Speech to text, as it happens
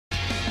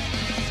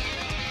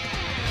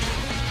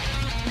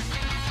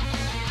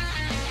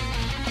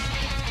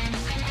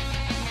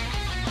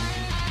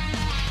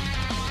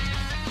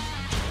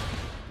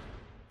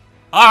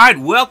Alright,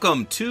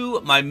 welcome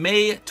to my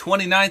May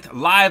 29th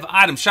live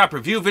item shop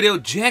review video.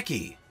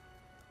 Jackie,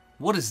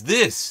 what is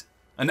this?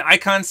 An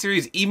icon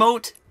series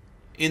emote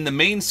in the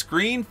main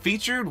screen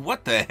featured?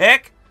 What the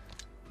heck?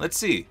 Let's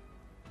see.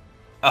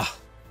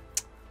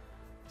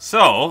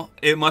 So,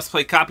 it must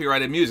play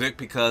copyrighted music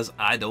because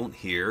I don't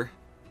hear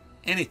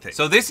anything.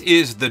 So this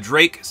is the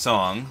Drake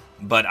song,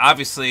 but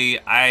obviously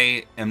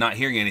I am not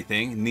hearing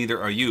anything,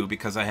 neither are you,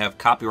 because I have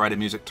copyrighted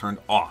music turned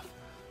off.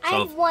 So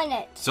I want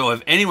it. So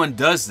if anyone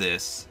does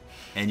this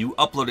and you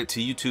upload it to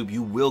YouTube,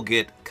 you will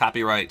get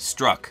copyright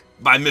struck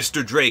by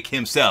Mr. Drake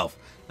himself.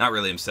 Not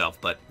really himself,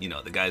 but you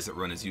know, the guys that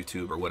run his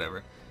YouTube or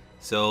whatever.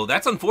 So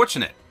that's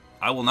unfortunate.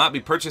 I will not be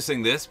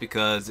purchasing this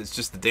because it's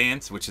just the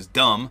dance, which is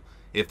dumb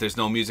if there's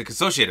no music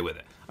associated with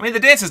it. I mean, the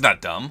dance is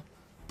not dumb,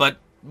 but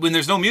when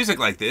there's no music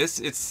like this,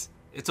 it's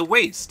a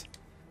waste.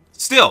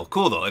 Still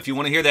cool though. If you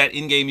want to hear that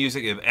in-game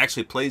music, it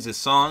actually plays this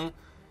song,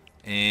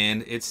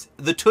 and it's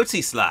the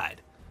Toosie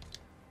slide.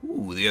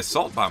 Ooh, the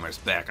assault bomber's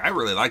back. I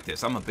really like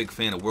this. I'm a big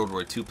fan of World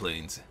War II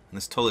planes, and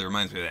this totally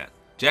reminds me of that.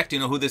 Jack, do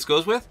you know who this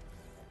goes with?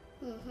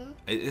 Mm-hmm.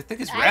 I think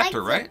it's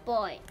Raptor, right? The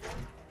boy.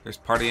 There's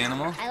Party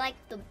Animal. I like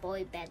the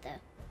boy better.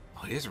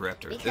 Oh, it is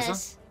Raptor. Because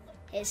this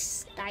one? his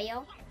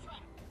style.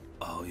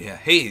 Oh, yeah.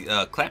 Hey,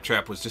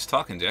 Claptrap was just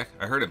talking, Jack.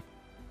 I heard him.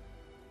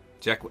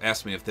 Jack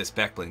asked me if this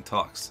back bling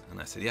talks, and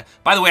I said, yeah.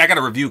 By the way, I got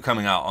a review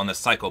coming out on the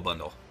Psycho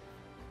bundle.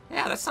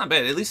 Yeah, that's not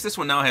bad. At least this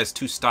one now has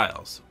two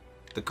styles.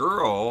 The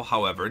girl,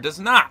 however, does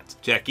not.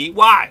 Jackie,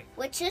 why?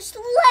 Which is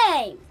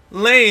lame.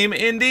 Lame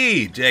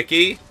indeed,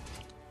 Jackie.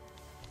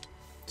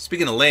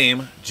 Speaking of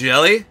lame,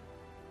 jelly?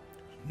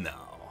 No.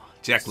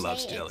 Jack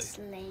loves jelly. It's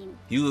lame.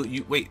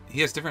 You wait,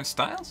 he has different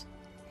styles?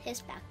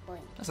 His back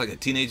bling. That's like a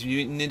Teenage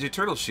Mutant Ninja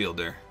Turtle shield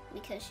there.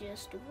 Because you're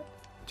stupid.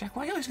 Jack,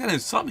 why you always gotta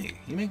insult me?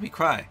 You make me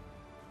cry.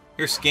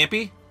 Here's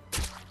Scampy.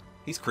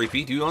 He's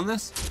creepy. Do you own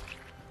this?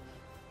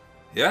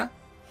 Yeah?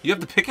 You have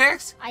the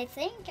pickaxe? I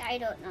think. I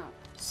don't know.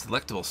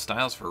 Selectable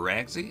styles for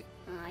Ragsy?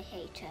 I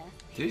hate her.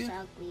 Do She's you?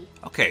 ugly.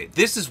 Okay,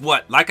 this is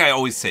what, like I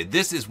always say,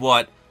 this is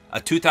what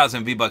a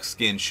 2,000 V-Bucks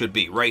skin should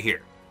be, right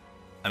here.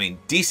 I mean,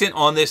 decent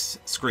on this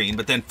screen,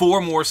 but then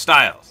 4 more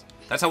styles.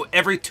 That's how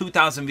every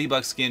 2,000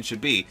 V-Bucks skin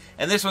should be.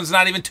 And this one's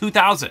not even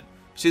 2,000.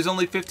 She's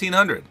only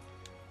 1,500.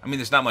 I mean,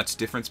 there's not much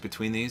difference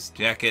between these.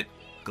 Jacket,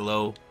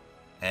 glow,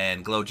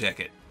 and glow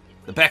jacket.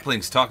 The back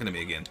blink's talking to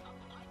me again.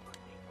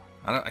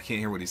 I can't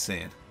hear what he's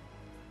saying.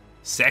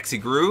 Sexy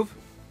groove.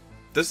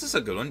 This is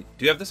a good one.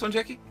 Do you have this one,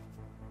 Jackie?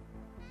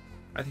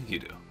 I think you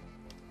do.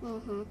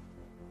 Mm-hmm.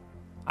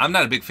 I'm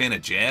not a big fan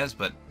of jazz,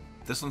 but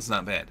this one's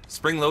not bad.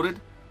 Spring loaded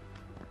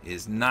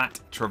is not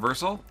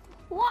traversal.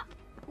 What?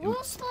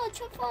 What's the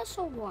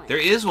traversal one? There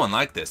is one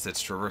like this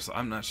that's traversal.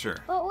 I'm not sure.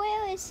 But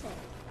where is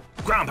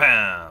it? Ground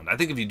pound. I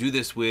think if you do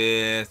this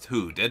with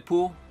who?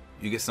 Deadpool?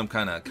 You get some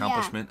kind of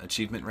accomplishment,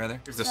 achievement rather.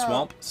 Here's the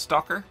Swamp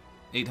Stalker,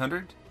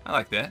 800. I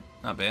like that.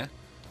 Not bad.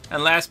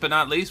 And last but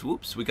not least,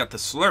 whoops, we got the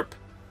Slurp.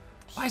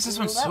 Why is this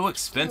one so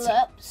expensive?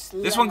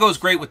 This one goes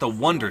great with the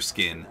Wonder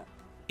skin,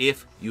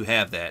 if you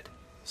have that.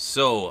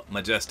 So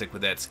majestic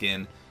with that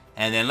skin.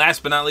 And then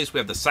last but not least, we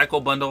have the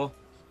Cycle Bundle.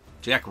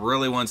 Jack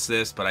really wants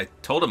this, but I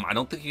told him I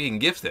don't think you can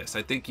gift this.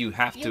 I think you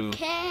have to... You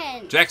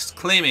can. Jack's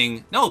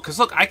claiming... No, because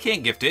look, I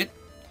can't gift it.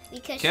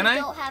 Because can you I?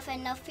 don't have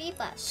enough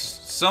V-Bucks.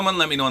 Someone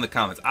let me know in the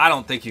comments. I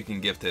don't think you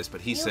can gift this,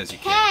 but he says you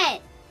can.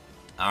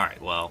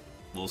 Alright, well,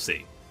 we'll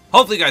see.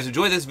 Hopefully you guys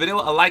enjoy this video.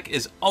 A like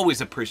is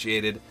always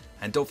appreciated.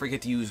 And don't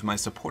forget to use my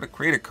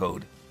Support-A-Creator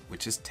Code,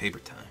 which is Tabor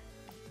time.